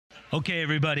Okay,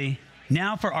 everybody,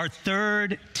 now for our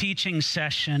third teaching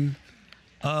session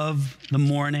of the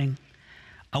morning.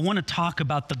 I want to talk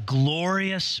about the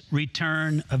glorious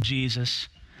return of Jesus,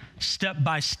 step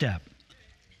by step.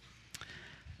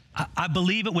 I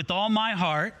believe it with all my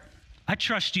heart. I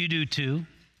trust you do too.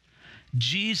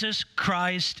 Jesus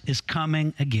Christ is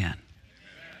coming again.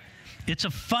 It's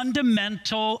a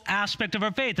fundamental aspect of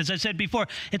our faith. As I said before,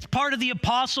 it's part of the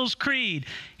Apostles' Creed.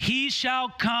 He shall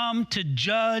come to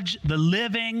judge the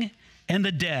living and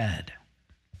the dead.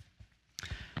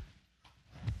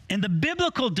 And the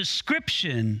biblical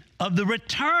description of the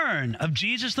return of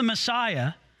Jesus the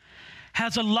Messiah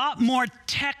has a lot more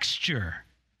texture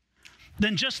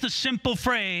than just the simple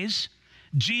phrase,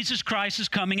 Jesus Christ is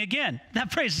coming again.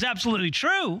 That phrase is absolutely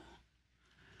true.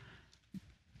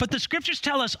 But the scriptures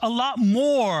tell us a lot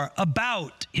more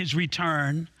about his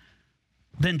return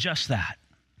than just that.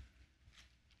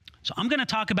 So I'm going to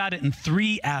talk about it in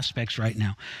three aspects right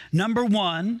now. Number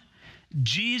one,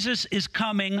 Jesus is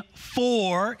coming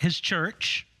for his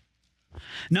church.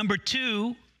 Number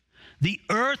two, the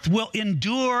earth will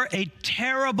endure a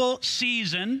terrible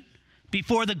season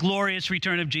before the glorious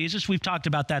return of Jesus. We've talked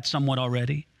about that somewhat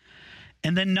already.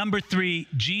 And then number three,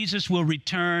 Jesus will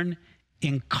return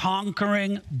in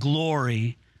conquering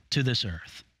glory to this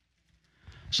earth.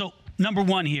 So, number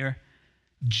one here,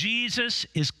 Jesus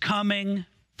is coming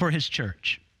for his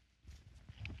church.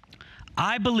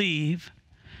 I believe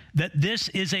that this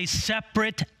is a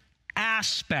separate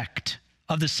aspect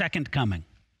of the second coming.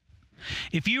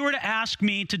 If you were to ask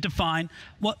me to define,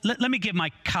 well, let me give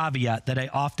my caveat that I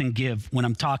often give when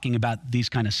I'm talking about these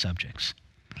kind of subjects.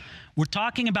 We're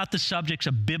talking about the subjects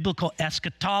of biblical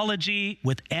eschatology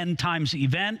with end times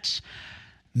events.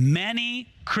 Many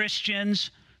Christians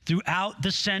throughout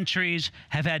the centuries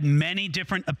have had many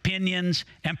different opinions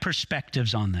and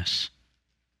perspectives on this.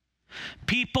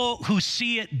 People who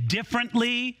see it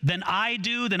differently than I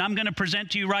do, than I'm going to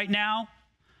present to you right now,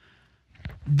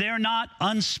 they're not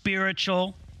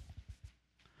unspiritual.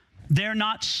 They're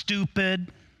not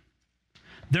stupid.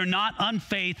 They're not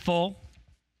unfaithful.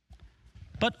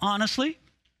 But honestly,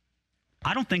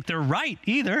 I don't think they're right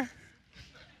either.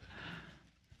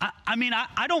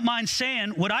 I don't mind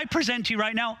saying what I present to you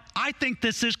right now, I think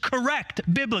this is correct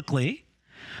biblically.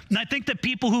 And I think that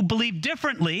people who believe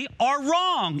differently are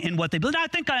wrong in what they believe. I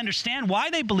think I understand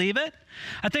why they believe it.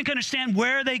 I think I understand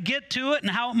where they get to it and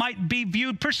how it might be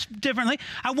viewed differently.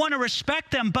 I want to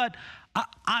respect them, but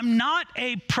I'm not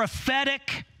a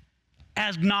prophetic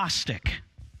agnostic.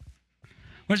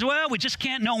 Whereas, well, we just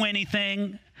can't know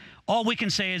anything. All we can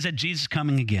say is that Jesus is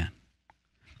coming again.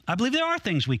 I believe there are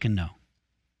things we can know.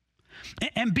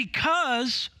 And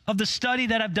because of the study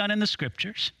that I've done in the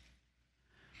scriptures,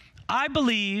 I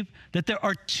believe that there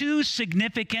are two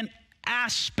significant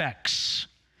aspects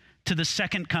to the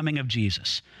second coming of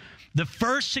Jesus. The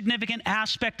first significant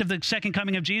aspect of the second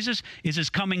coming of Jesus is his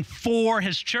coming for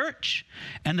his church.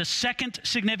 And the second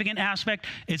significant aspect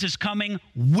is his coming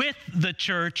with the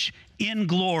church in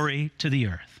glory to the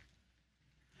earth.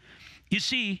 You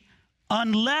see,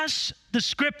 unless the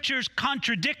scriptures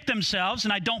contradict themselves,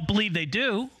 and I don't believe they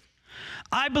do,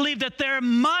 I believe that there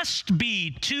must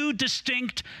be two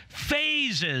distinct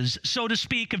phases, so to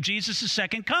speak, of Jesus'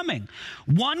 second coming.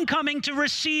 One coming to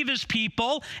receive his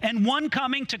people, and one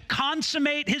coming to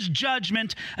consummate his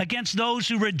judgment against those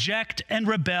who reject and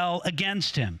rebel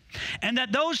against him. And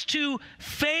that those two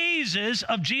phases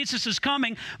of Jesus'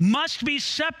 coming must be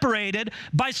separated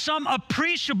by some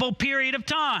appreciable period of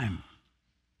time.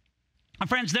 My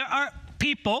friends, there are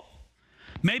people,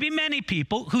 maybe many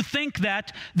people, who think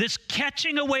that this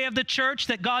catching away of the church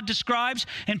that God describes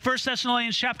in 1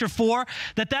 Thessalonians chapter 4,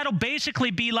 that'll basically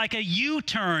be like a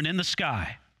U-turn in the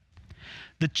sky.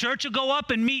 The church will go up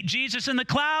and meet Jesus in the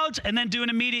clouds and then do an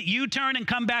immediate U-turn and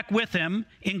come back with him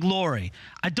in glory.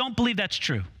 I don't believe that's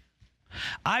true.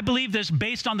 I believe this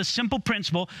based on the simple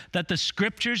principle that the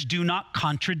scriptures do not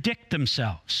contradict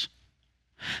themselves.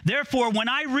 Therefore, when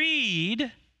I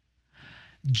read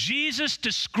Jesus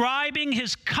describing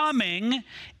his coming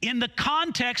in the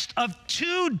context of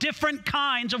two different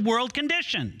kinds of world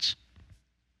conditions.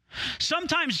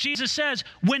 Sometimes Jesus says,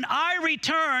 when I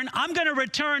return, I'm going to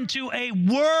return to a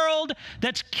world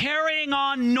that's carrying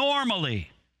on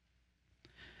normally.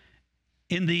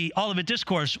 In the Olivet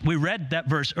Discourse, we read that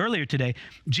verse earlier today.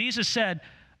 Jesus said,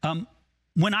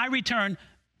 when I return,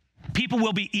 people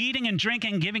will be eating and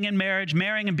drinking, giving in marriage,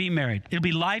 marrying and being married. It'll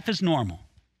be life as normal.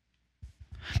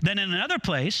 Then in another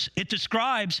place, it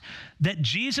describes that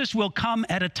Jesus will come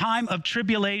at a time of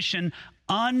tribulation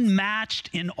unmatched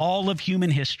in all of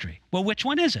human history. Well, which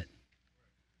one is it?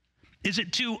 Is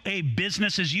it to a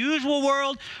business as usual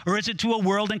world, or is it to a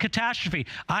world in catastrophe?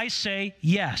 I say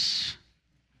yes.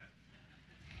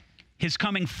 His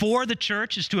coming for the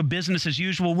church is to a business as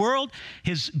usual world.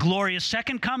 His glorious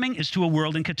second coming is to a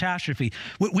world in catastrophe.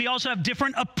 We also have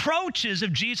different approaches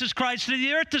of Jesus Christ to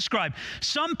the earth described.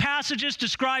 Some passages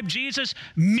describe Jesus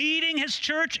meeting his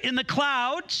church in the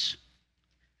clouds.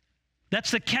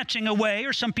 That's the catching away,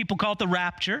 or some people call it the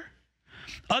rapture.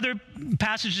 Other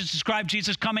passages describe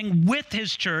Jesus coming with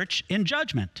his church in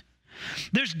judgment.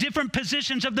 There's different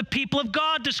positions of the people of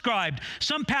God described.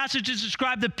 Some passages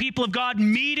describe the people of God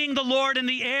meeting the Lord in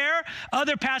the air.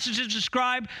 Other passages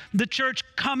describe the church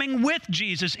coming with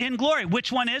Jesus in glory.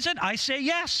 Which one is it? I say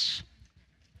yes.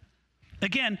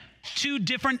 Again, two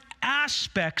different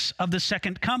aspects of the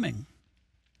second coming.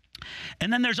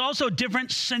 And then there's also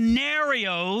different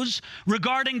scenarios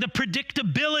regarding the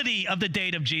predictability of the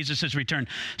date of Jesus' return.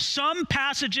 Some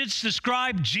passages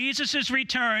describe Jesus'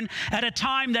 return at a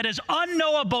time that is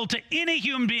unknowable to any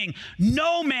human being.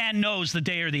 No man knows the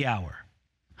day or the hour.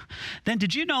 Then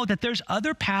did you know that there's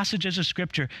other passages of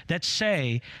Scripture that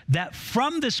say that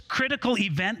from this critical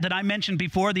event that I mentioned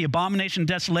before, the abomination of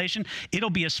desolation, it'll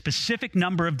be a specific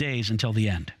number of days until the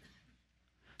end?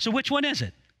 So which one is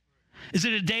it? Is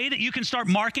it a day that you can start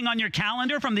marking on your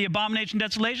calendar from the abomination of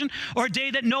desolation, or a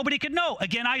day that nobody could know?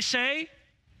 Again, I say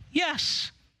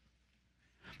yes.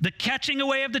 The catching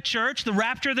away of the church, the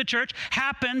rapture of the church,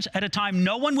 happens at a time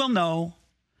no one will know,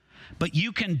 but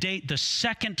you can date the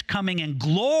second coming in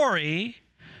glory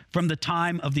from the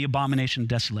time of the abomination of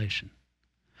desolation.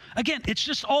 Again, it's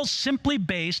just all simply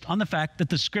based on the fact that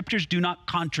the Scriptures do not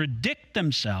contradict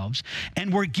themselves,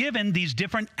 and we're given these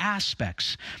different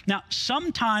aspects. Now,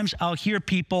 sometimes I'll hear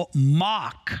people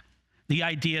mock the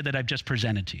idea that I've just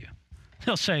presented to you.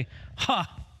 They'll say,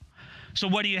 so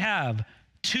what do you have?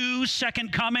 2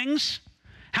 second comings?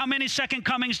 How many second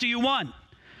comings do you want?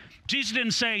 Jesus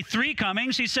didn't say 3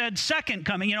 comings. He said second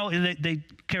coming. You know, they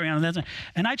carry on with that.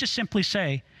 And I just simply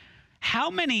say, how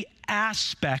many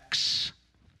aspects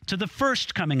to the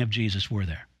first coming of Jesus were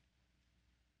there?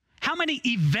 How many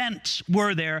events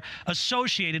were there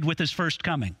associated with his first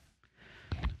coming?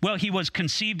 Well, he was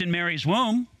conceived in Mary's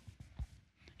womb.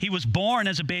 He was born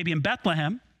as a baby in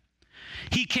Bethlehem.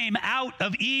 He came out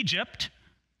of Egypt.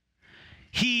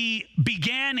 He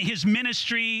began his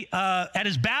ministry at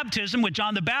his baptism with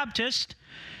John the Baptist.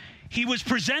 He was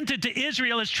presented to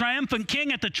Israel as triumphant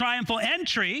king at the triumphal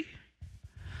entry.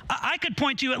 I could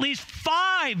point to you at least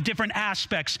 5 different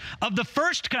aspects of the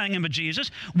first coming of Jesus.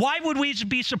 Why would we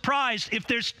be surprised if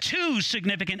there's 2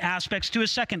 significant aspects to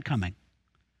his second coming?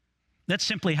 That's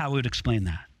simply how we would explain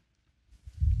that.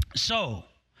 So,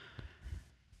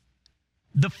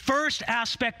 the first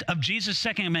aspect of Jesus'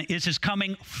 second coming is his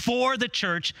coming for the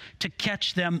church to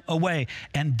catch them away.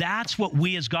 And that's what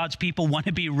we as God's people want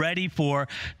to be ready for,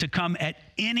 to come at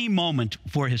any moment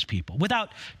for his people, without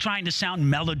trying to sound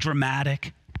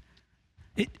melodramatic.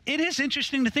 It is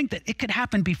interesting to think that it could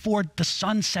happen before the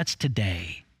sun sets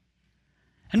today.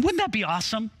 And wouldn't that be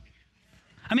awesome?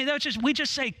 I mean, we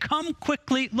just say, come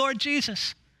quickly, Lord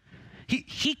Jesus.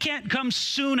 He can't come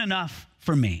soon enough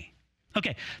for me.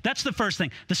 Okay, that's the first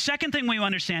thing. The second thing we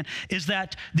understand is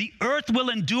that the earth will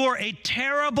endure a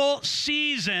terrible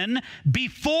season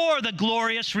before the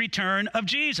glorious return of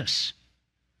Jesus.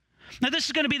 Now, this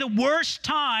is going to be the worst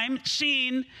time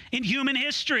seen in human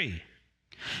history.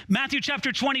 Matthew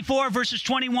chapter 24, verses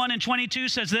 21 and 22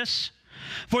 says this: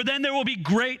 "For then there will be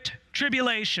great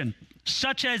tribulation,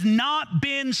 such as not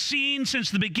been seen since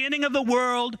the beginning of the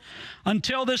world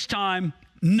until this time,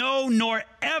 no, nor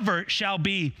ever shall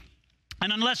be.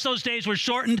 And unless those days were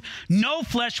shortened, no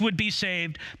flesh would be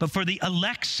saved. But for the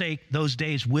elect's sake, those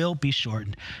days will be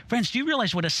shortened." Friends, do you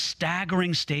realize what a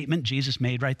staggering statement Jesus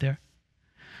made right there?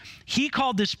 He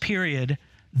called this period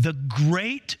the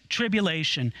Great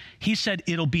Tribulation. He said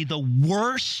it'll be the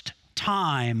worst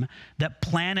time that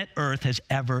planet Earth has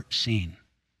ever seen.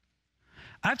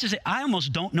 I have to say, I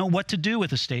almost don't know what to do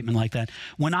with a statement like that.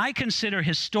 When I consider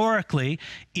historically,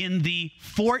 in the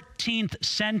 14th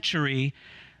century,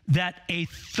 that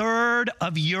 1/3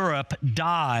 of Europe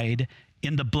died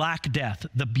in the Black Death,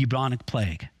 the bubonic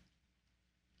plague.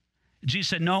 Jesus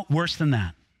said, no, worse than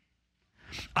that.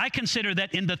 I consider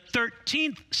that in the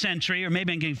 13th century, or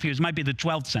maybe I'm getting confused, it might be the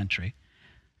 12th century,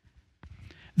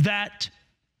 that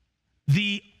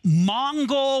the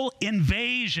Mongol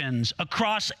invasions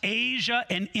across Asia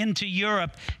and into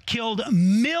Europe killed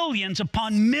millions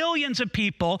upon millions of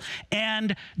people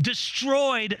and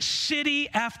destroyed city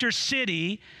after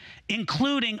city,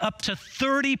 including up to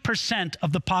 30%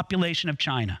 of the population of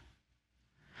China.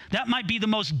 That might be the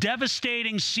most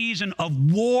devastating season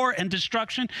of war and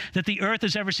destruction that the earth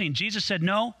has ever seen. Jesus said,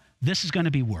 no, this is going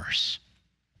to be worse.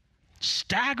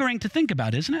 Staggering to think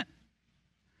about, isn't it?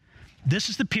 This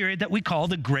is the period that we call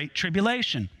the Great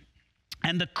Tribulation.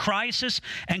 And the crisis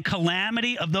and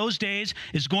calamity of those days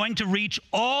is going to reach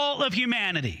all of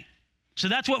humanity. So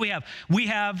that's what we have. We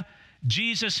have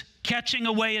Jesus catching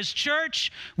away his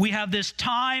church. We have this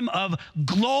time of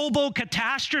global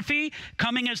catastrophe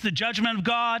coming as the judgment of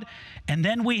God. And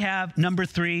then we have, number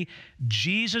 3,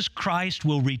 Jesus Christ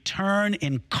will return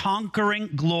in conquering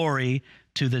glory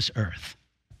to this earth.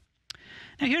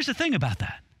 Now, here's the thing about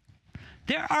that.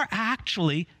 There are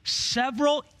actually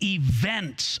several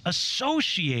events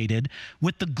associated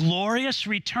with the glorious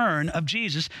return of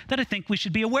Jesus that I think we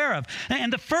should be aware of.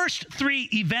 And the first 3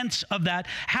 events of that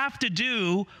have to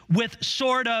do with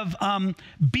sort of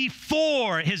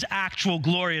before his actual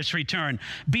glorious return.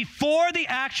 Before the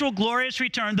actual glorious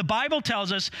return, the Bible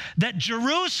tells us that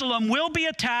Jerusalem will be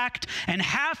attacked and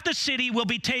half the city will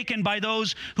be taken by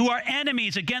those who are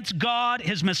enemies against God,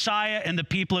 his Messiah, and the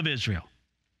people of Israel.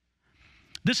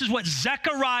 This is what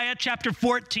Zechariah chapter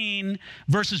 14,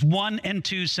 verses 1 and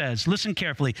 2 says. Listen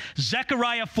carefully.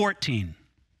 Zechariah 14.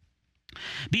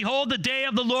 Behold, the day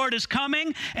of the Lord is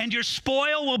coming, and your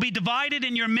spoil will be divided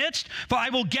in your midst, for I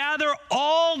will gather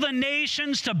all the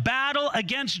nations to battle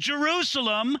against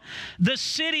Jerusalem. The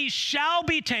city shall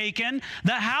be taken,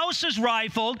 the houses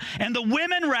rifled, and the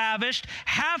women ravished.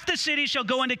 Half the city shall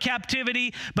go into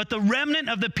captivity, but the remnant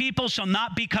of the people shall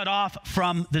not be cut off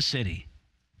from the city.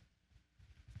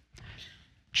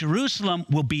 Jerusalem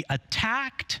will be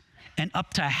attacked, and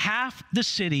up to half the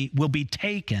city will be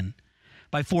taken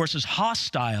by forces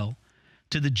hostile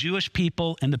to the Jewish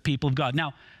people and the people of God.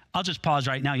 Now, I'll just pause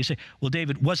right now. You say, well,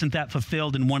 David, wasn't that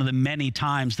fulfilled in one of the many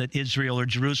times that Israel or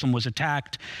Jerusalem was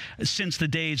attacked since the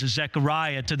days of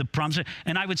Zechariah to the promise?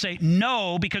 And I would say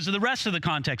no, because of the rest of the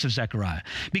context of Zechariah,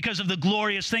 because of the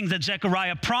glorious things that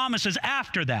Zechariah promises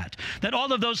after that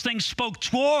all of those things spoke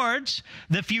towards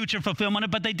the future fulfillment,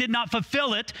 but they did not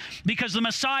fulfill it because the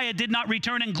Messiah did not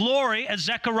return in glory as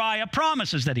Zechariah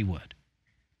promises that he would.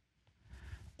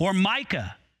 Or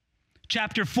Micah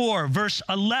chapter 4, verse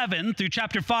 11 through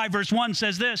chapter 5, verse 1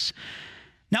 says this.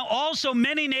 Now also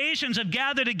many nations have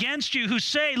gathered against you who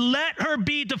say, let her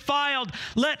be defiled.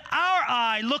 Let our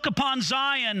eye look upon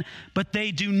Zion. But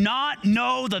they do not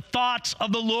know the thoughts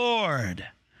of the Lord,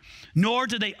 nor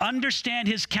do they understand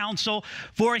his counsel,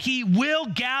 for he will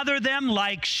gather them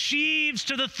like sheaves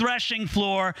to the threshing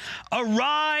floor.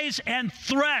 Arise and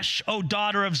thresh, O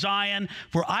daughter of Zion,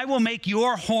 for I will make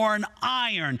your horn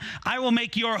iron. I will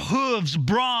make your hooves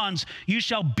bronze. You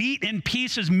shall beat in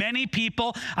pieces many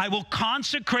people. I will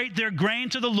consecrate their grain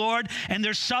to the Lord and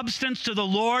their substance to the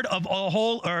Lord of the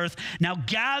whole earth. Now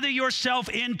gather yourself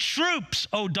in troops,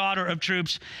 O daughter of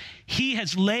troops. He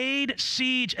has laid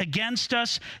siege against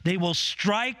us. They will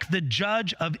strike the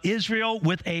judge of Israel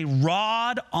with a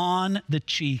rod on the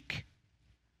cheek.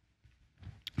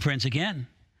 Friends, again,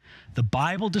 the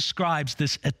Bible describes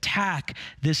this attack,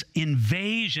 this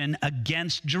invasion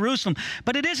against Jerusalem.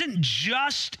 But it isn't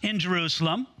just in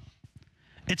Jerusalem.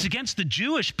 It's against the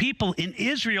Jewish people in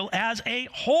Israel as a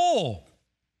whole.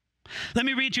 Let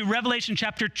me read you Revelation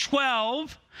chapter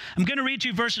 12. I'm going to read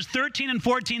you verses 13 and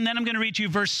 14, then I'm going to read you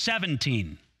verse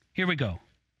 17. Here we go.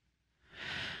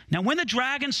 Now, when the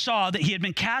dragon saw that he had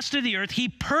been cast to the earth, he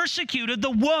persecuted the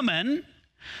woman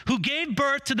who gave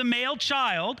birth to the male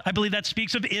child. I believe that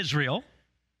speaks of Israel.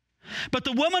 But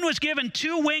the woman was given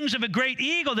 2 wings of a great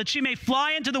eagle, that she may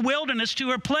fly into the wilderness to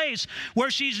her place,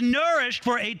 where she's nourished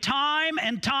for a time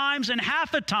and times and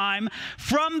half a time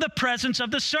from the presence of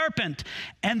the serpent.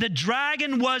 And the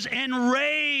dragon was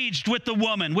enraged with the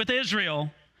woman, with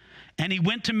Israel, and he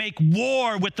went to make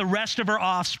war with the rest of her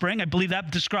offspring. I believe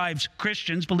that describes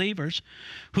Christians, believers,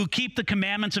 who keep the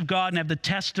commandments of God and have the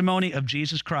testimony of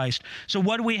Jesus Christ. So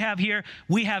what do we have here?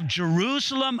 We have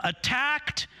Jerusalem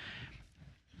attacked,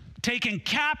 taken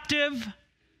captive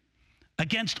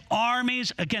against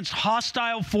armies, against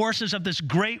hostile forces of this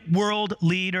great world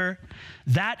leader.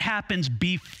 That happens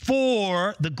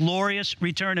before the glorious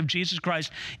return of Jesus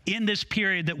Christ in this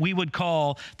period that we would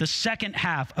call the second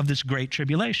half of this great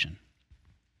tribulation.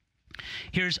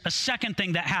 Here's a second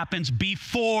thing that happens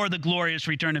before the glorious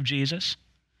return of Jesus.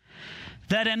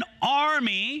 That an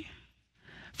army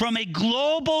from a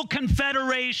global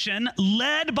confederation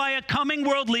led by a coming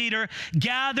world leader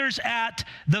gathers at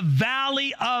the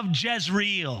valley of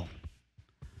Jezreel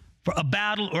for a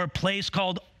battle or a place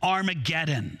called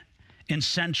Armageddon in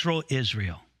central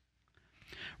Israel.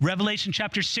 Revelation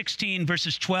chapter 16,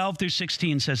 verses 12 through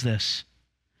 16 says this.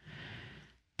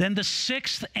 Then the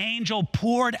sixth angel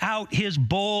poured out his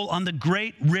bowl on the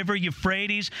great river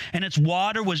Euphrates, and its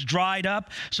water was dried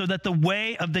up, so that the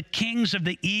way of the kings of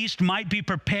the east might be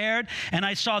prepared. And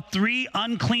I saw 3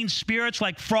 unclean spirits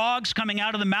like frogs coming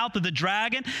out of the mouth of the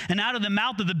dragon, and out of the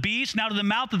mouth of the beast, and out of the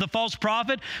mouth of the false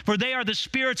prophet. For they are the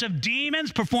spirits of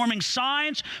demons performing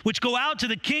signs, which go out to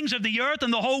the kings of the earth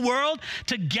and the whole world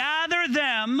to gather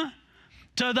them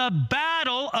to the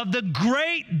battle of the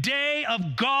great day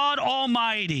of God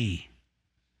Almighty.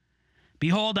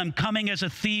 Behold, I'm coming as a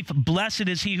thief. Blessed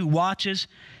is he who watches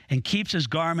and keeps his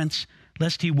garments,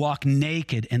 lest he walk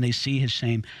naked and they see his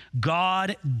shame.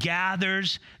 God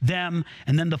gathers them.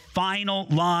 And then the final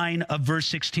line of verse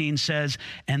 16 says,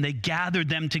 and they gathered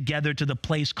them together to the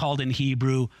place called in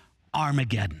Hebrew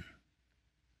Armageddon.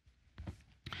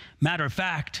 Matter of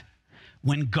fact,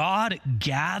 when God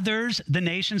gathers the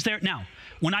nations there, now,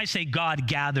 when I say God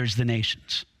gathers the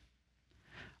nations,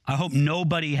 I hope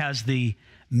nobody has the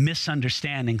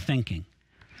misunderstanding thinking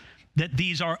that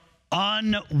these are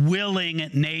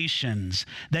unwilling nations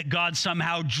that God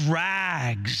somehow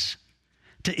drags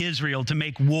to Israel to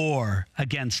make war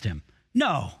against him.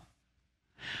 No.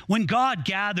 When God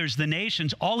gathers the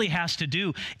nations, all he has to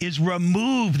do is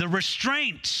remove the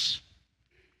restraints.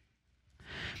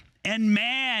 And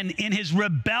man, in his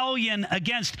rebellion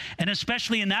against, and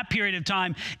especially in that period of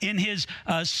time, in his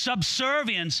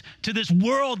subservience to this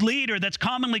world leader that's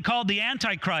commonly called the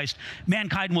Antichrist,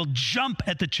 mankind will jump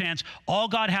at the chance. All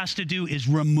God has to do is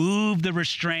remove the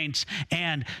restraints,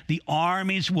 and the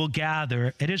armies will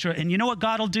gather at Israel. And you know what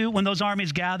God will do when those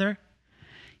armies gather?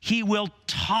 He will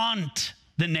taunt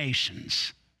the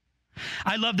nations.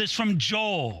 I love this from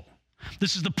Joel.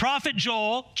 This is the prophet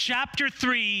Joel, chapter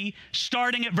 3,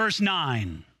 starting at verse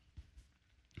 9.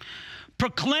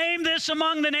 Proclaim this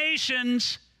among the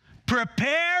nations,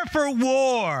 prepare for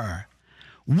war.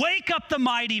 Wake up the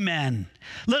mighty men.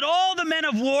 Let all the men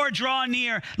of war draw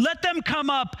near. Let them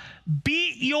come up.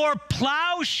 Beat your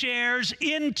plowshares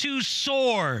into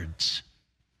swords.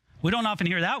 We don't often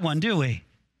hear that one, do we?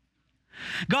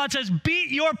 God says,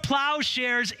 beat your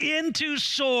plowshares into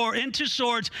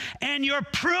swords and your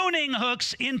pruning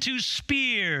hooks into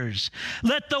spears.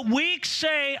 Let the weak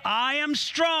say, I am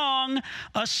strong.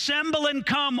 Assemble and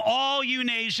come, all you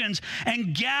nations,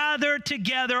 and gather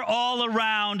together all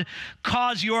around.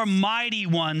 Cause your mighty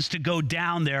ones to go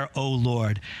down there, O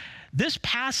Lord. This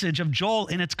passage of Joel,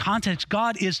 in its context,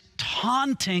 God is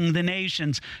taunting the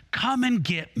nations. Come and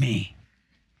get me.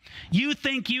 You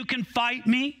think you can fight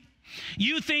me?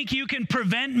 You think you can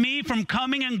prevent me from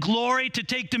coming in glory to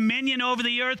take dominion over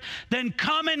the earth? Then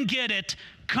come and get it.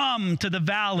 Come to the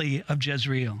valley of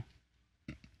Jezreel.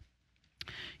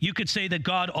 You could say that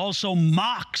God also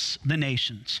mocks the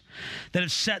nations that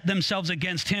have set themselves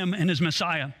against him and his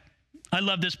Messiah. I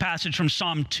love this passage from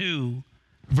Psalm 2,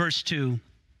 verse 2.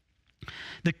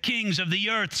 The kings of the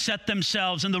earth set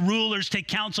themselves, and the rulers take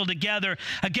counsel together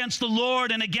against the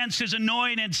Lord and against his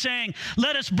anointed, saying,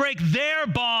 let us break their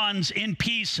bonds in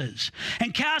pieces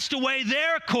and cast away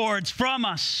their cords from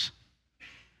us.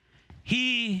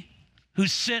 He who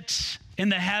sits in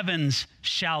the heavens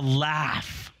shall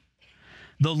laugh.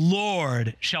 The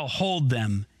Lord shall hold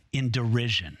them in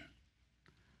derision.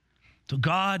 So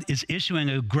God is issuing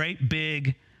a great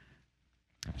big,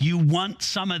 you want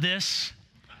some of this?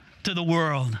 To the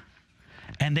world.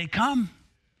 And they come.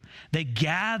 They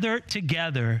gather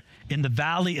together in the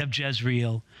valley of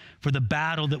Jezreel for the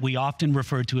battle that we often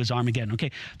refer to as Armageddon.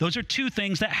 Okay, those are two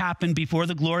things that happen before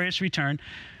the glorious return.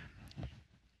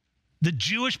 The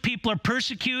Jewish people are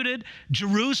persecuted.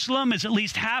 Jerusalem is at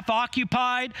least half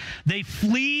occupied. They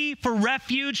flee for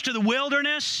refuge to the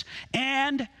wilderness,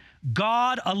 and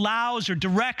God allows or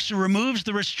directs or removes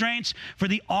the restraints for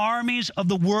the armies of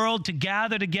the world to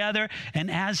gather together. And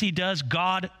as he does,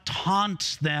 God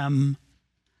taunts them.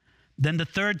 Then the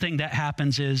third thing that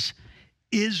happens is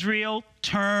Israel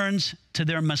turns to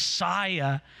their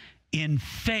Messiah in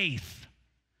faith,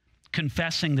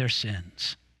 confessing their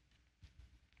sins.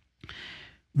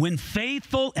 When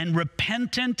faithful and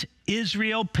repentant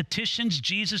Israel petitions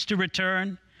Jesus to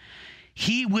return,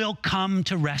 he will come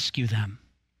to rescue them.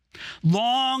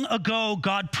 Long ago,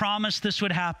 God promised this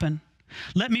would happen.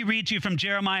 Let me read to you from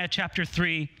Jeremiah chapter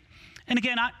 3. And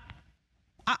again,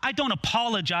 I don't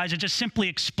apologize. I just simply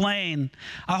explain.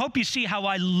 I hope you see how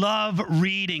I love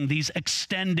reading these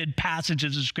extended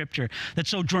passages of Scripture that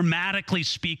so dramatically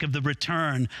speak of the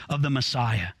return of the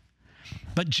Messiah.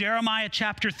 But Jeremiah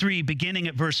chapter 3, beginning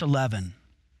at verse 11.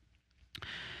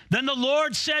 Then the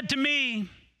Lord said to me,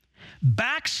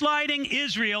 backsliding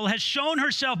Israel has shown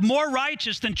herself more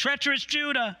righteous than treacherous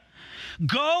Judah.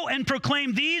 Go and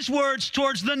proclaim these words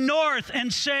towards the north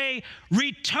and say,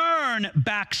 return,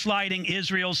 backsliding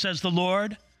Israel, says the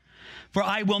Lord. For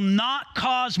I will not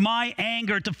cause my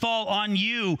anger to fall on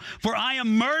you, for I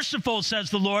am merciful, says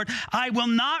the Lord. I will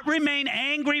not remain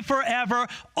angry forever.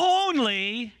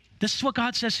 Only, this is what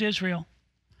God says to Israel,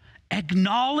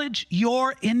 acknowledge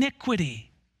your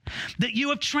iniquity, that you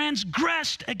have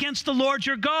transgressed against the Lord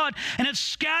your God and have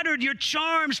scattered your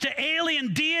charms to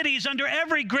alien deities under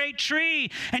every great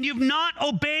tree, and you've not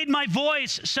obeyed my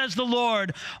voice, says the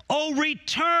Lord. Oh,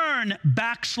 return,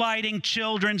 backsliding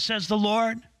children, says the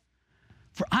Lord.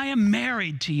 For I am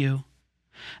married to you,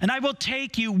 and I will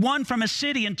take you, one from a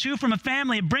city and two from a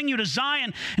family, and bring you to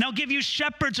Zion, and I'll give you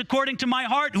shepherds according to my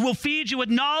heart, who will feed you with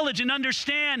knowledge and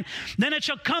understand. Then it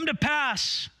shall come to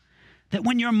pass that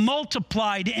when you're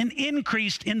multiplied and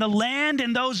increased in the land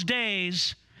in those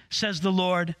days, says the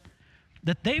Lord,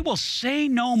 that they will say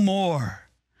no more,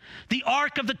 the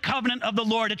ark of the covenant of the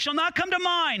Lord. It shall not come to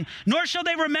mind, nor shall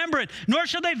they remember it, nor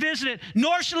shall they visit it,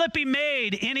 nor shall it be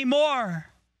made anymore.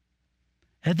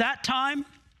 At that time,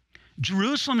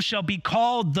 Jerusalem shall be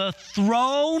called the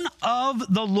throne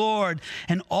of the Lord,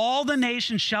 and all the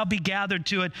nations shall be gathered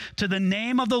to it, to the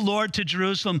name of the Lord, to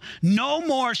Jerusalem. No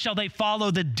more shall they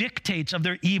follow the dictates of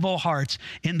their evil hearts.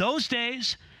 In those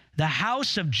days, the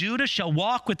house of Judah shall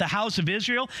walk with the house of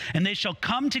Israel, and they shall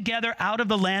come together out of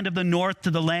the land of the north to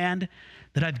the land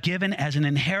that I've given as an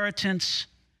inheritance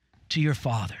to your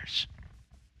fathers.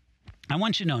 I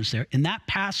want you to notice there, in that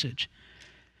passage,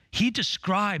 he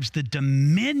describes the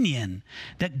dominion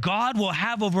that God will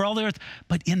have over all the earth,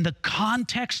 but in the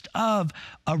context of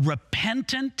a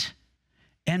repentant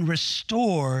and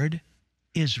restored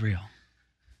Israel.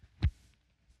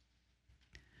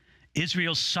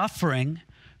 Israel's suffering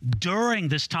during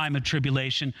this time of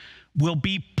tribulation will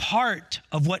be part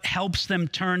of what helps them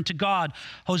turn to God.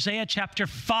 Hosea chapter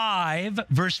 5,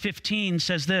 verse 15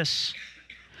 says this,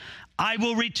 I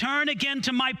will return again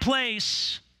to my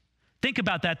place. Think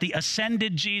about that, the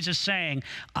ascended Jesus saying,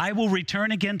 I will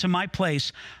return again to my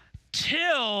place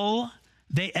till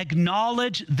they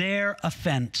acknowledge their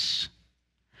offense.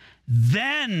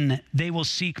 Then they will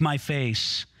seek my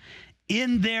face.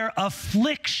 In their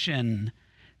affliction,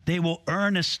 they will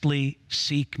earnestly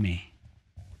seek me.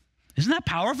 Isn't that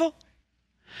powerful?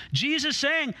 Jesus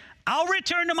saying, I'll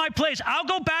return to my place. I'll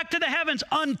go back to the heavens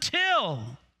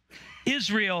until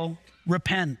Israel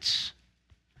repents.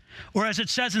 Or as it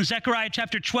says in Zechariah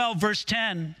chapter 12, verse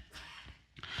 10,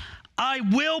 I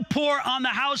will pour on the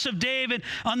house of David,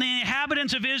 on the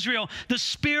inhabitants of Israel, the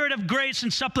spirit of grace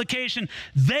and supplication.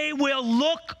 They will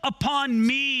look upon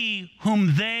me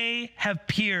whom they have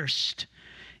pierced.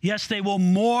 Yes, they will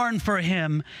mourn for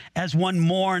him as one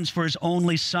mourns for his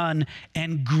only son,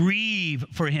 and grieve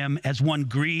for him as one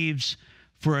grieves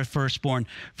for a firstborn.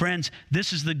 Friends,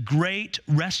 this is the great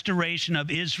restoration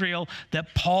of Israel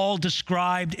that Paul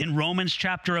described in Romans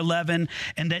chapter 11,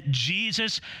 and that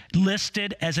Jesus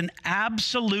listed as an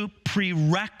absolute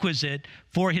prerequisite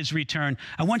for his return.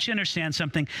 I want you to understand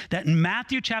something, that in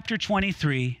Matthew chapter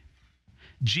 23,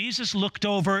 Jesus looked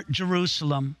over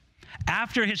Jerusalem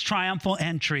after his triumphal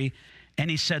entry, and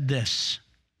he said this,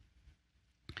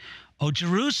 "O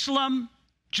Jerusalem,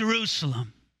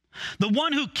 Jerusalem, the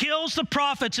one who kills the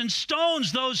prophets and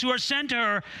stones those who are sent to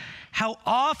her, how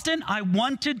often I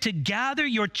wanted to gather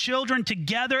your children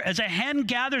together as a hen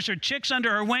gathers her chicks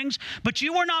under her wings, but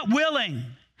you were not willing.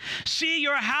 See,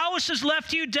 your house has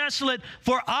left you desolate,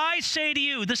 for I say to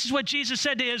you," this is what Jesus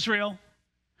said to Israel,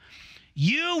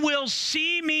 "you will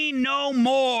see me no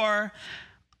more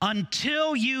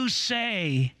until you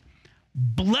say,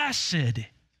 blessed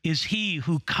is he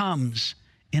who comes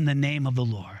in the name of the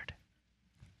Lord."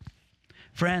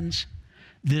 Friends,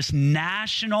 this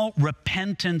national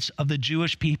repentance of the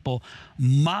Jewish people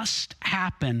must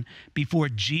happen before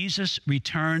Jesus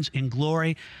returns in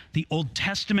glory. The Old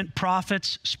Testament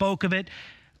prophets spoke of it.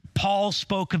 Paul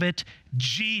spoke of it.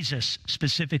 Jesus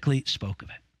specifically spoke of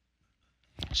it.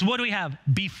 So what do we have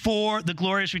before the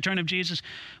glorious return of Jesus?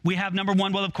 We have, number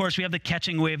one, well, of course, we have the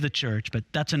catching away of the church, but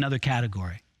that's another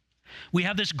category. We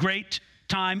have this great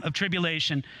time of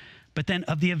tribulation, but then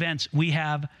of the events, we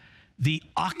have the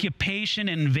occupation,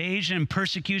 invasion, and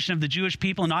persecution of the Jewish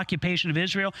people and occupation of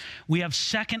Israel. We have,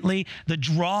 secondly, the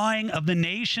drawing of the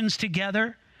nations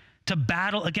together to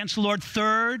battle against the Lord.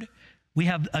 Third, we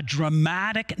have a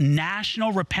dramatic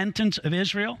national repentance of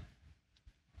Israel.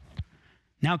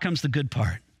 Now comes the good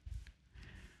part.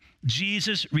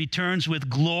 Jesus returns with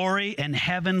glory and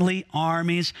heavenly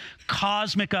armies,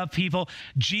 cosmic upheaval.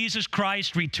 Jesus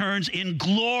Christ returns in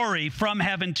glory from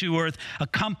heaven to earth,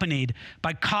 accompanied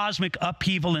by cosmic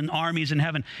upheaval and armies in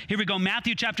heaven. Here we go,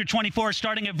 Matthew chapter 24,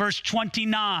 starting at verse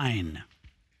 29.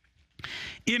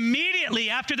 Immediately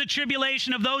after the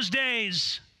tribulation of those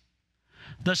days,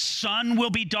 the sun will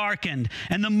be darkened,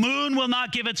 and the moon will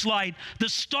not give its light. The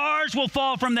stars will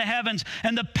fall from the heavens,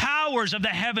 and the powers of the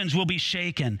heavens will be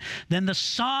shaken. Then the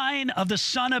sign of the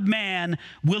Son of Man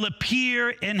will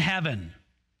appear in heaven.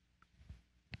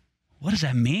 What does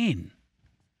that mean?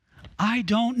 I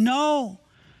don't know,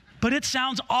 but it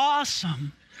sounds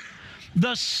awesome.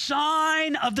 The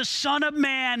sign of the Son of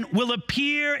Man will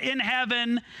appear in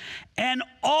heaven, and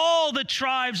all the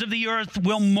tribes of the earth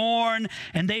will mourn,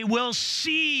 and they will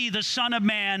see the Son of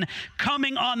Man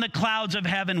coming on the clouds of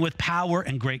heaven with power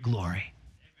and great glory.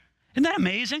 Isn't that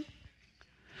amazing?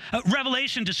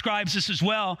 Revelation describes this as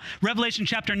well. Revelation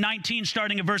chapter 19,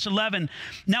 starting at verse 11.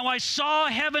 Now I saw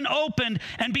heaven opened,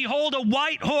 and behold, a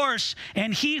white horse,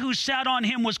 and he who sat on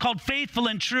him was called Faithful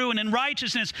and True, and in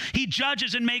righteousness he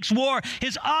judges and makes war.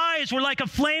 His eyes were like a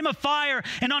flame of fire,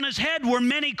 and on his head were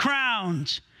many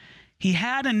crowns. He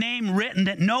had a name written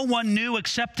that no one knew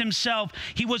except himself.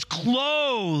 He was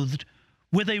clothed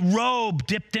with a robe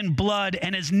dipped in blood,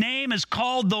 and his name is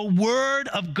called the Word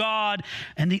of God.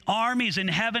 And the armies in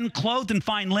heaven, clothed in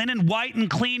fine linen, white and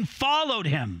clean, followed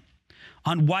him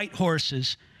on white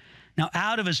horses. Now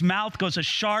out of his mouth goes a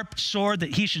sharp sword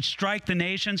that he should strike the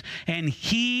nations, and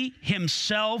he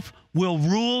himself will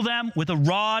rule them with a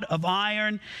rod of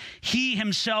iron. He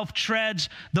himself treads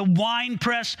the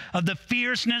winepress of the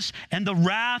fierceness and the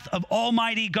wrath of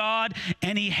Almighty God,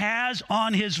 and he has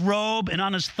on his robe and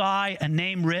on his thigh a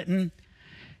name written,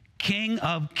 King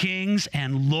of Kings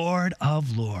and Lord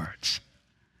of Lords.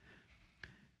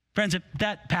 Friends, if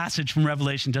that passage from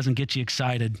Revelation doesn't get you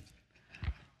excited,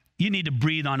 you need to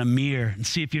breathe on a mirror and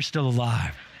see if you're still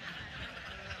alive.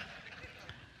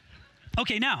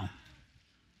 Okay, now,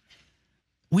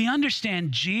 we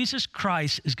understand Jesus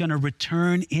Christ is going to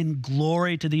return in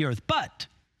glory to the earth, but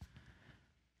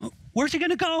where's he going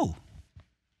to go?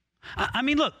 I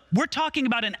mean, look, we're talking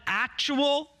about an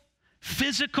actual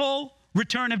physical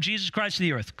return of Jesus Christ to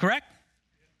the earth, correct?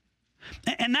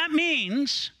 And that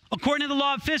means, according to the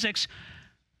law of physics,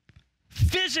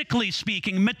 physically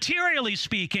speaking, materially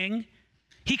speaking,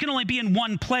 he can only be in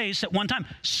one place at one time.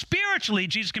 Spiritually,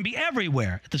 Jesus can be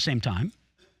everywhere at the same time.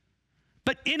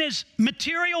 But in his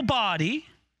material body,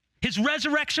 his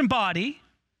resurrection body,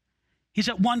 he's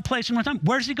at one place and one time.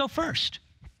 Where does he go first?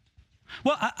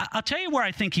 Well, I'll tell you where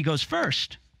I think he goes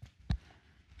first.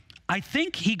 I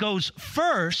think he goes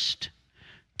first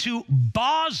to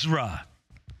Basra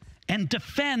and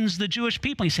defends the Jewish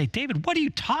people. You say, David, what are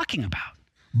you talking about?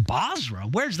 Basra,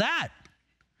 where's that?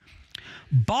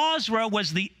 Basra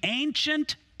was the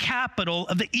ancient capital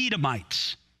of the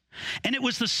Edomites, and it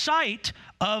was the site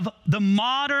of the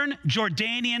modern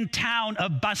Jordanian town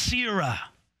of Basira.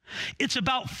 It's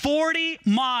about 40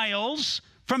 miles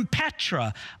from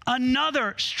Petra,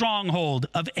 another stronghold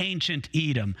of ancient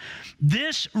Edom.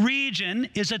 This region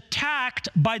is attacked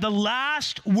by the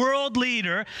last world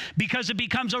leader because it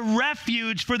becomes a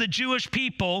refuge for the Jewish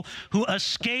people who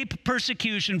escape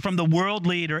persecution from the world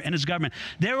leader and his government.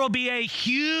 There will be a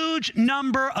huge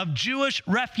number of Jewish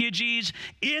refugees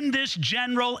in this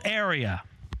general area.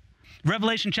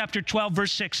 Revelation chapter 12,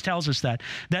 verse 6 tells us that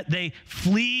they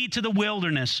flee to the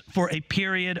wilderness for a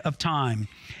period of time.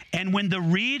 And when the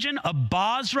region of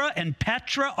Basra and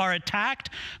Petra are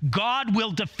attacked, God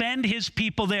will defend his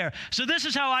people there. So this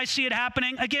is how I see it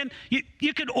happening. Again,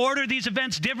 you could order these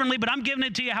events differently, but I'm giving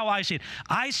it to you how I see it.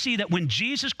 I see that when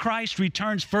Jesus Christ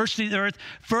returns first to the earth,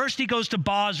 first he goes to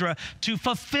Basra to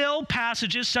fulfill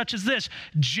passages such as this.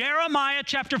 Jeremiah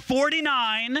chapter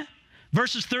 49,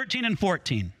 verses 13 and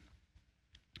 14.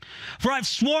 For I've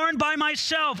sworn by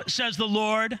myself, says the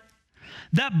Lord,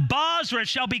 that Basra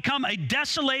shall become a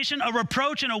desolation, a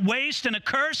reproach, and a waste, and a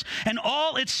curse, and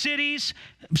all its cities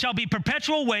shall be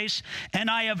perpetual waste. And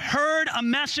I have heard a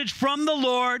message from the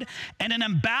Lord, and an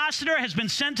ambassador has been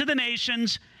sent to the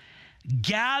nations.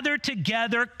 Gather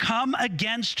together, come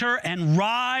against her, and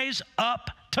rise up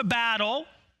to battle.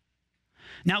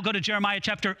 Now go to Jeremiah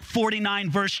chapter 49,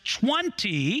 verse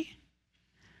 20.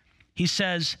 He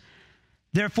says,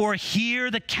 Therefore, hear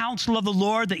the counsel of the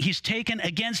Lord that he's taken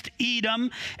against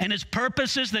Edom, and his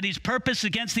purposes that he's purposed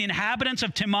against the inhabitants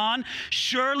of Teman.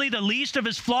 Surely the least of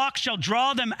his flock shall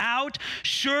draw them out.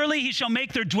 Surely he shall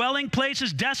make their dwelling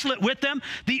places desolate with them.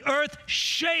 The earth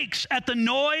shakes at the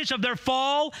noise of their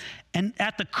fall, and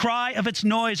at the cry of its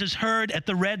noise is heard at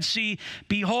the Red Sea.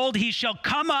 Behold, he shall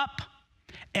come up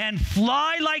and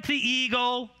fly like the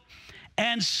eagle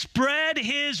and spread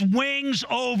his wings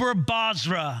over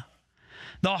Bozrah.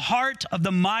 The heart of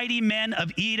the mighty men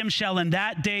of Edom shall in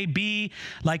that day be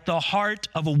like the heart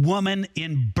of a woman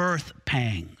in birth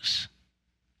pangs.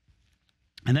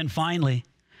 And then finally,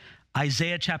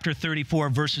 Isaiah chapter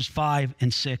 34, verses 5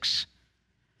 and 6.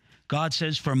 God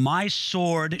says, for my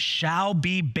sword shall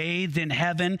be bathed in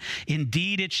heaven.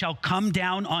 Indeed, it shall come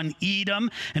down on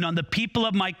Edom and on the people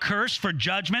of my curse for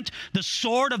judgment. The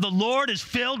sword of the Lord is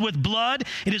filled with blood.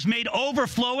 It is made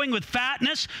overflowing with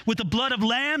fatness, with the blood of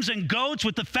lambs and goats,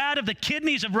 with the fat of the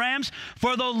kidneys of rams.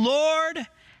 For the Lord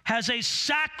has a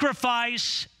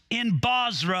sacrifice in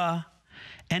Bozrah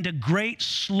and a great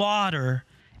slaughter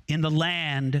in the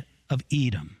land of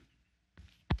Edom.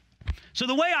 So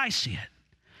the way I see it,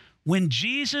 when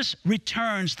Jesus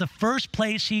returns, the first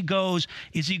place he goes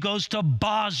is he goes to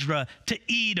Bozrah, to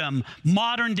Edom,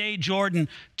 modern-day Jordan,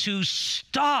 to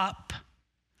stop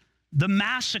the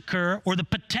massacre or the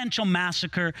potential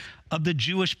massacre of the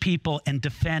Jewish people and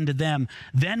defend them.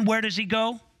 Then where does he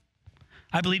go?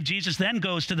 I believe Jesus then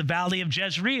goes to the valley of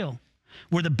Jezreel,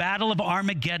 where the battle of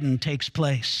Armageddon takes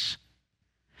place.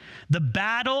 The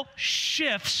battle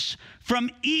shifts from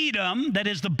Edom, that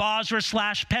is the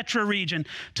Bozrah/Petra region,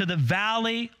 to the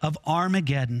valley of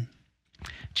Armageddon.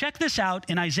 Check this out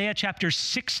in Isaiah chapter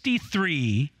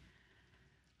 63,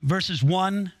 verses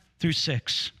 1 through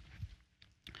 6.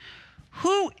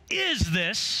 Who is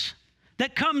this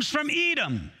that comes from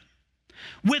Edom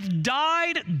with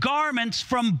dyed garments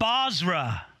from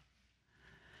Bozrah?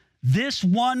 This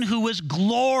one who is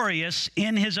glorious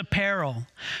in his apparel,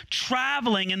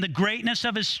 traveling in the greatness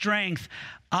of his strength.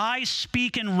 I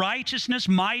speak in righteousness,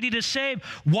 mighty to save.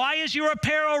 Why is your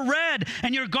apparel red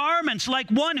and your garments like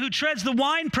one who treads the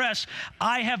winepress?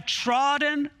 I have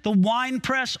trodden the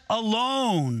winepress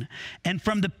alone, and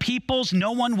from the peoples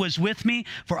no one was with me,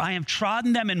 for I have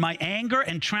trodden them in my anger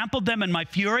and trampled them in my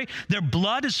fury. Their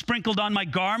blood is sprinkled on my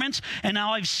garments, and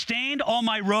now I've stained all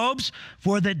my robes,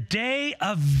 for the day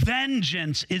of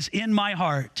vengeance is in my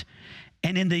heart.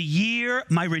 And in the year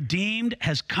my redeemed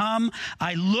has come,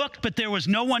 I looked, but there was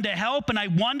no one to help, and I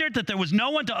wondered that there was no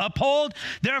one to uphold.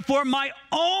 Therefore, my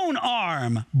own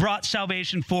arm brought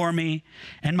salvation for me,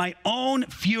 and my own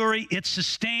fury, it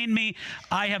sustained me.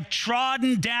 I have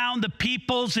trodden down the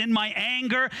peoples in my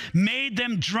anger, made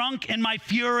them drunk in my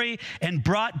fury, and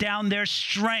brought down their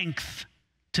strength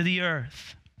to the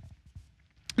earth.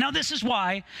 Now, this is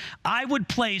why I would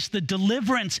place the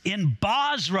deliverance in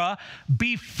Bozrah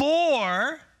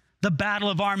before the Battle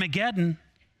of Armageddon,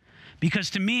 because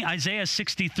to me, Isaiah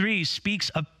 63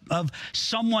 speaks of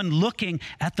someone looking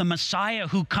at the Messiah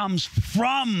who comes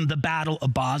from the Battle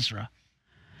of Bozrah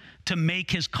to make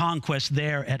his conquest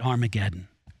there at Armageddon.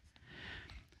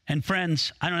 And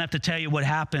friends, I don't have to tell you what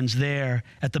happens there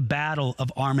at the Battle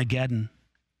of Armageddon.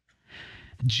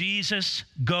 Jesus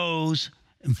goes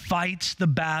and fights the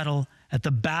battle at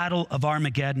the Battle of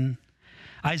Armageddon.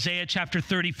 Isaiah chapter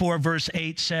 34, verse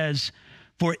 8 says,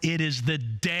 for it is the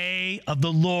day of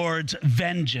the Lord's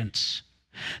vengeance,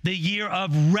 the year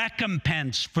of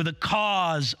recompense for the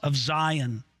cause of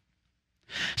Zion.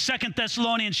 2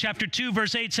 Thessalonians chapter 2,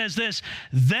 verse 8 says this,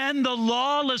 then the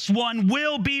lawless one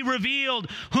will be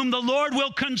revealed, whom the Lord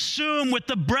will consume with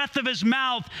the breath of his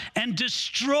mouth and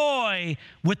destroy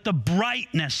with the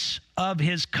brightness of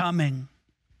his coming.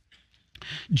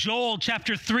 Joel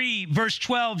chapter 3, verse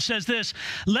 12 says this,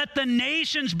 let the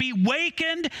nations be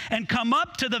wakened and come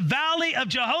up to the valley of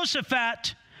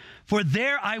Jehoshaphat, for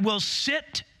there I will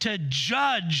sit to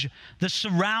judge the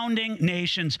surrounding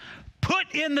nations.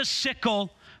 Put in the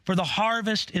sickle, for the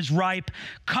harvest is ripe.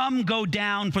 Come, go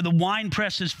down, for the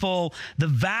winepress is full. The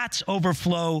vats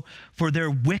overflow, for their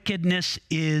wickedness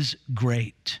is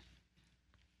great.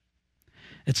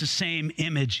 It's the same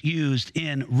image used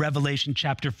in Revelation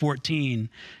chapter 14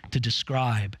 to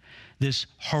describe this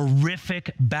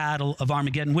horrific battle of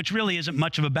Armageddon, which really isn't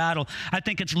much of a battle. I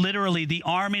think it's literally the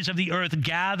armies of the earth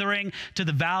gathering to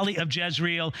the valley of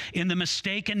Jezreel in the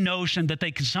mistaken notion that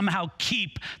they can somehow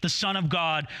keep the Son of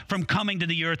God from coming to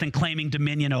the earth and claiming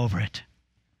dominion over it.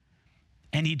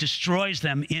 And he destroys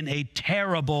them in a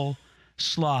terrible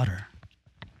slaughter.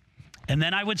 And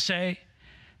then I would say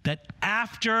that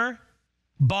after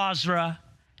Bozrah,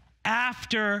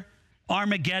 after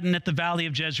Armageddon at the Valley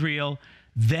of Jezreel.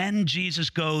 Then Jesus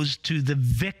goes to the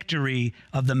victory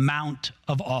of the Mount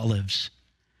of Olives.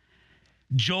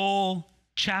 Joel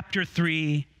chapter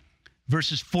 3,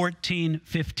 verses 14,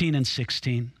 15, and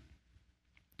 16.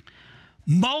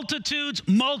 Multitudes,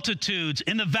 multitudes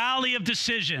in the valley of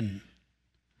decision.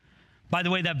 By the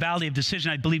way, that valley of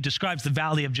decision, I believe, describes the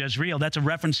valley of Jezreel. That's a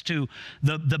reference to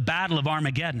the battle of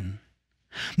Armageddon.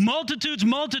 Multitudes,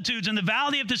 multitudes in the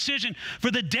valley of decision,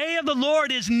 for the day of the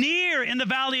Lord is near in the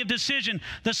valley of decision.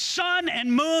 The sun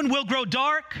and moon will grow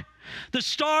dark, the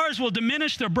stars will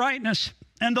diminish their brightness,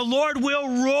 and the Lord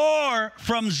will roar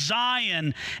from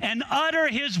Zion and utter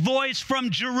his voice from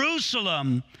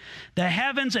Jerusalem. The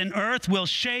heavens and earth will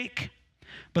shake,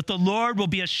 but the Lord will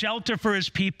be a shelter for his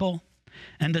people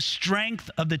and the strength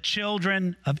of the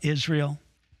children of Israel.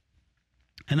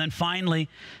 And then finally,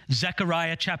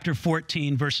 Zechariah chapter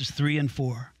 14, verses 3 and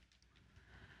 4.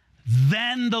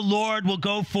 Then the Lord will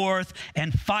go forth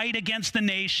and fight against the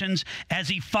nations as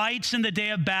he fights in the day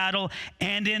of battle.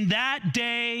 And in that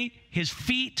day, his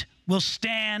feet will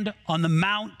stand on the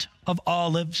Mount of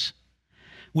Olives,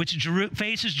 which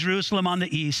faces Jerusalem on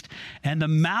the east. And the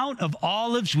Mount of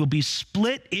Olives will be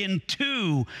split in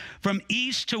two from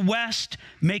east to west,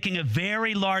 making a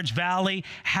very large valley.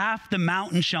 Half the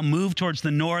mountain shall move towards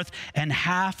the north and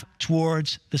half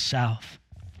towards the south.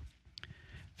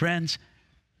 Friends,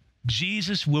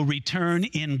 Jesus will return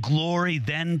in glory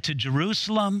then to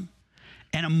Jerusalem,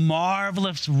 and a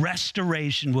marvelous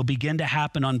restoration will begin to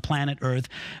happen on planet Earth,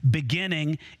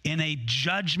 beginning in a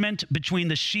judgment between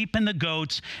the sheep and the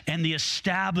goats and the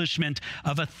establishment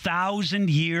of a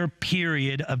 1,000-year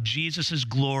period of Jesus'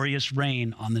 glorious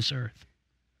reign on this earth.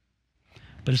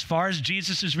 But as far as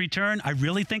Jesus' return, I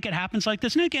really think it happens like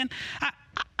this. And again,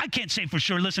 I can't say for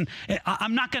sure. Listen,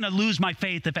 I'm not going to lose my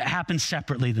faith if it happens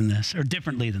separately than this or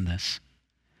differently than this.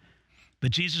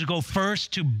 But Jesus will go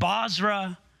first to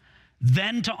Bozrah,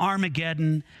 then to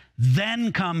Armageddon,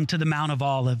 then come to the Mount of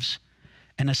Olives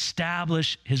and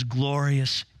establish his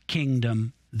glorious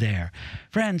kingdom there.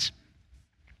 Friends,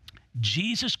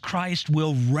 Jesus Christ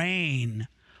will reign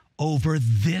over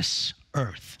this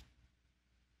earth,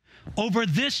 over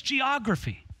this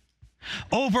geography,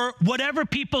 over whatever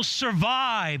people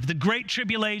survive the Great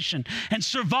Tribulation and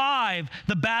survive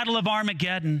the Battle of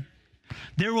Armageddon.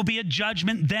 There will be a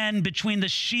judgment then between the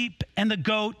sheep and the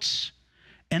goats,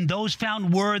 and those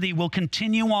found worthy will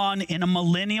continue on in a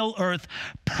millennial earth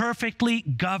perfectly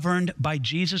governed by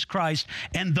Jesus Christ.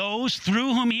 And those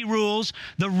through whom he rules,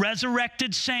 the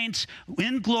resurrected saints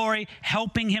in glory,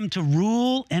 helping him to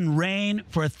rule and reign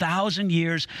for 1,000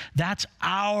 years. That's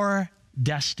our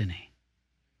destiny.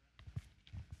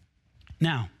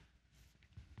 Now,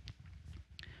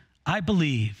 I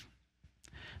believe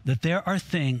that there are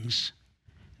things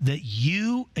that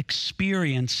you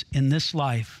experience in this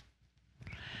life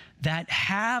that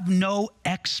have no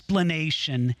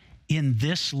explanation in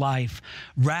this life.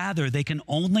 Rather, they can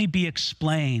only be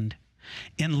explained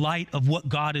in light of what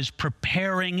God is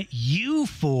preparing you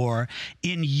for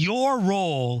in your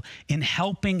role in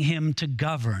helping him to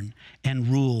govern and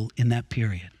rule in that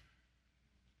period.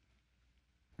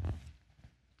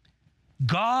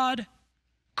 God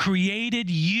created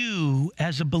you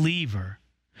as a believer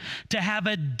to have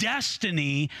a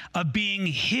destiny of being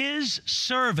his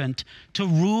servant to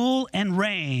rule and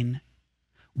reign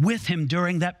with him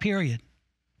during that period.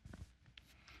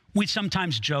 We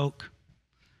sometimes joke,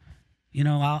 you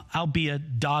know, I'll be a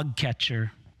dog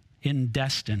catcher in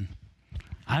Destin.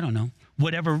 I don't know,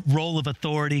 whatever role of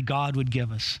authority God would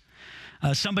give us.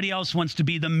 Somebody else wants to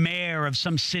be the mayor of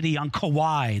some city on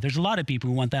Kauai. There's a lot of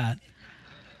people who want that.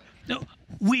 No,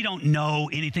 we don't know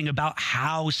anything about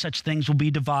how such things will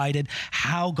be divided,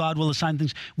 how God will assign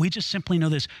things. We just simply know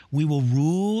this: we will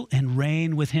rule and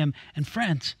reign with him. And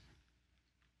friends,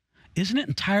 isn't it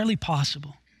entirely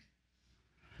possible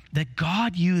that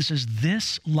God uses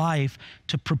this life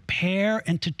to prepare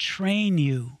and to train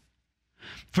you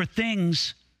for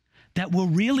things that will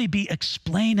really be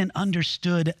explained and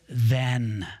understood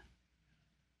then?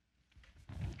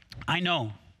 I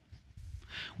know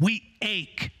we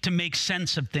ache to make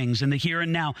sense of things in the here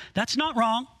and now. That's not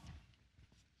wrong.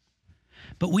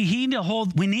 But we need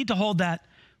to hold that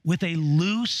with a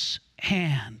loose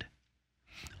hand,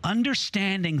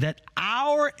 understanding that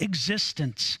our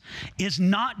existence is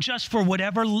not just for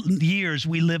whatever years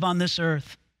we live on this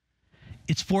earth.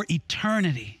 It's for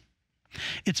eternity.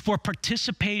 It's for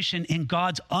participation in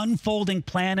God's unfolding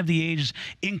plan of the ages,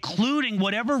 including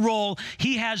whatever role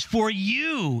he has for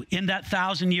you in that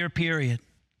 1,000-year period.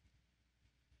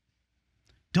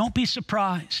 Don't be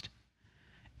surprised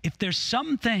if there's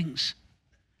some things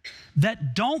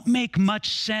that don't make much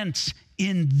sense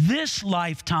in this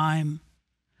lifetime,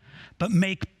 but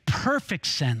make perfect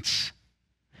sense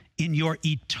in your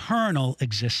eternal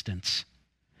existence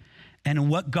and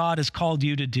what God has called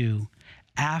you to do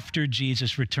after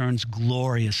Jesus returns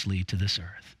gloriously to this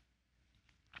earth.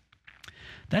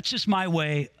 That's just my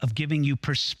way of giving you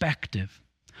perspective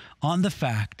on the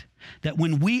fact that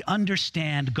when we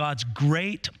understand God's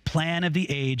great plan of the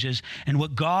ages and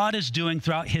what God is doing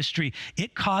throughout history,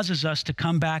 it causes us to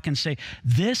come back and say,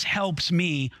 this helps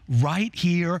me right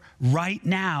here, right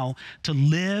now, to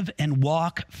live and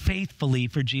walk faithfully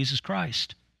for Jesus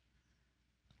Christ.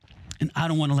 And I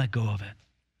don't want to let go of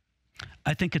it.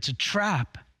 I think it's a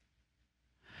trap.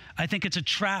 I think it's a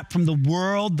trap from the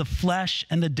world, the flesh,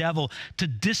 and the devil to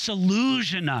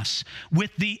disillusion us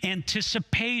with the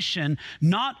anticipation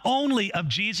not only of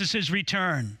Jesus'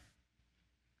 return,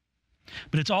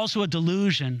 but it's also a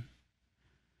delusion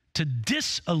to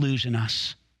disillusion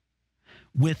us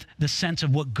with the sense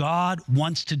of what God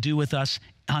wants to do with us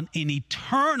on an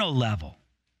eternal level,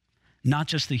 not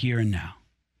just the here and now.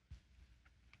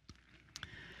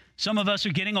 Some of us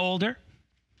are getting older.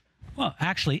 Well,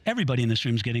 actually, everybody in this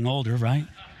room is getting older, right?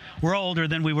 We're older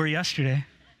than we were yesterday.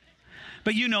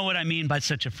 But you know what I mean by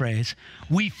such a phrase.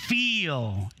 We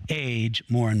feel age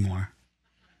more and more.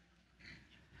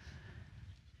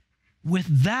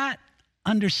 With that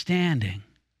understanding,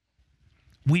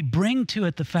 we bring to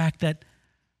it the fact that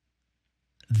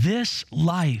this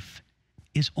life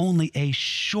is only a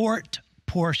short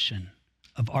portion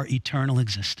of our eternal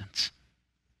existence.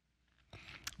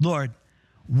 Lord,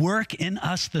 work in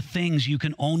us the things you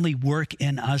can only work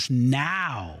in us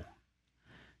now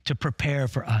to prepare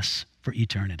for us for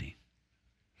eternity.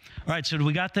 All right, so do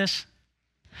we got this?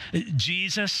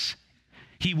 Jesus,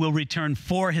 he will return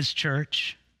for his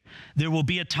church. There will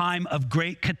be a time of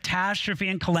great catastrophe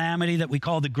and calamity that we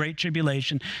call the Great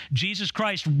Tribulation. Jesus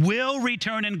Christ will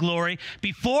return in glory.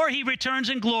 Before he returns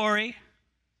in glory,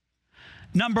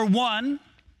 number one,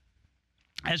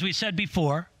 as we said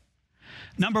before,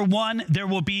 number one, there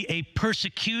will be a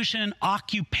persecution and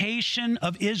occupation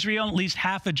of Israel, at least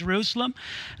half of Jerusalem.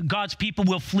 God's people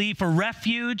will flee for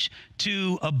refuge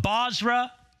to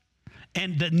Basra,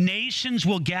 and the nations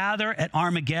will gather at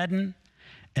Armageddon.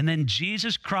 And then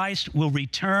Jesus Christ will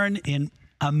return in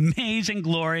amazing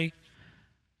glory.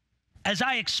 As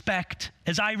I expect,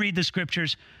 as I read the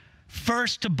scriptures,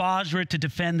 first to Basra to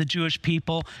defend the Jewish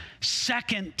people,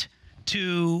 second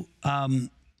to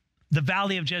the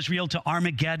valley of Jezreel, to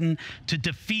Armageddon, to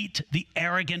defeat the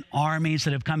arrogant armies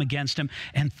that have come against him,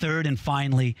 and third and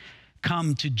finally,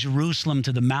 come to Jerusalem,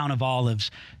 to the Mount of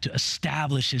Olives, to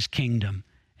establish his kingdom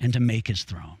and to make his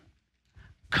throne.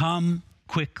 Come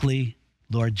quickly,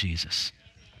 Lord Jesus.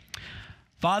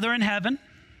 Father in heaven,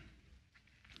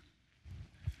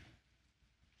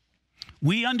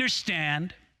 we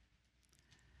understand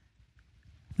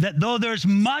that though there's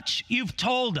much you've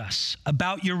told us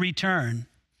about your return,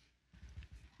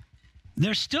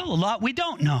 there's still a lot we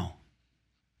don't know.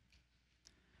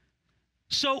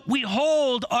 So we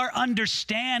hold our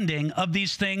understanding of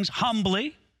these things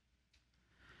humbly.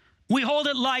 We hold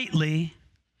it lightly.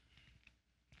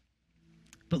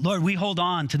 But Lord, we hold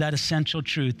on to that essential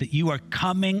truth that you are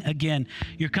coming again.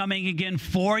 You're coming again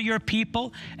for your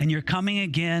people, and you're coming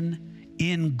again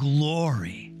in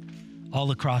glory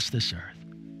all across this earth.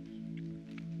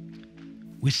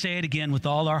 We say it again with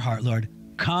all our heart, Lord.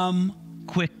 Come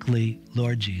quickly,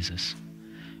 Lord Jesus.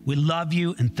 We love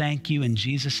you and thank you in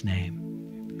Jesus'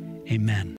 name. Amen.